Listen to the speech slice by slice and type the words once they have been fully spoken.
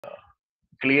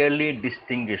clearly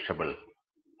distinguishable,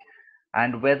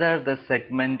 and whether the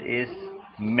segment is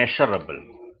measurable.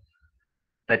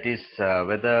 That is,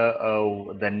 whether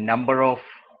the number of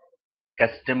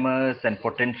customers and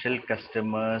potential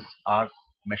customers are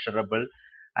measurable,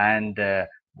 and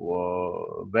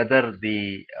whether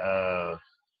the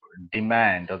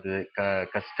demand of the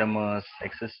customers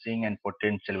existing and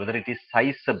potential, whether it is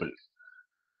sizable.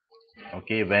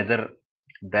 Okay, whether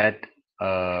that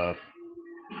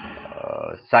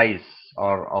size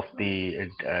or of the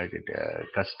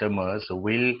customers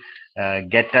will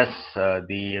get us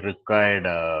the required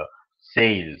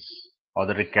sales or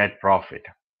the required profit.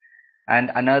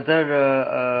 And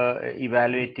another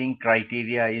evaluating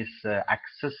criteria is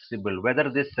accessible, whether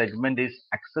this segment is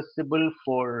accessible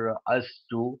for us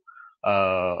to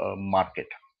market.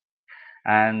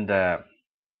 And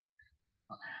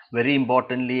very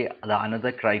importantly, the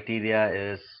another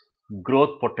criteria is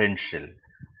growth potential,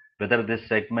 whether this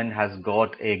segment has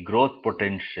got a growth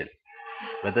potential,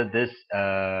 whether this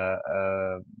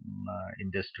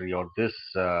industry or this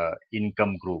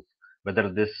income group, whether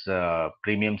this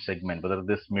premium segment, whether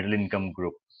this middle income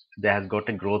group, they has got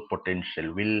a growth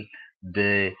potential. Will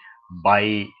they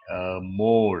buy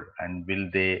more, and will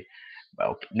they?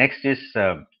 Okay. Next is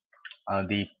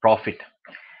the profit.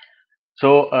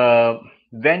 So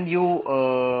when you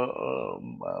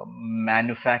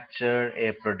manufacture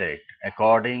a product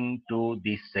according to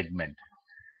this segment,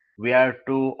 we have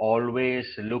to always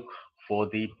look for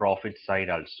the profit side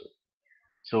also.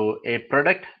 So a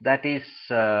product that is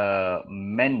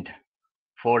meant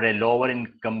for a lower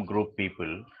income group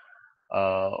people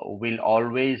will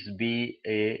always be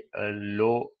a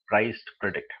low priced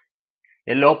product.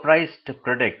 A low priced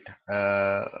product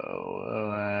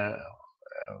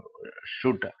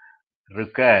should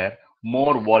require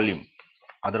more volume,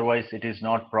 otherwise it is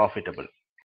not profitable.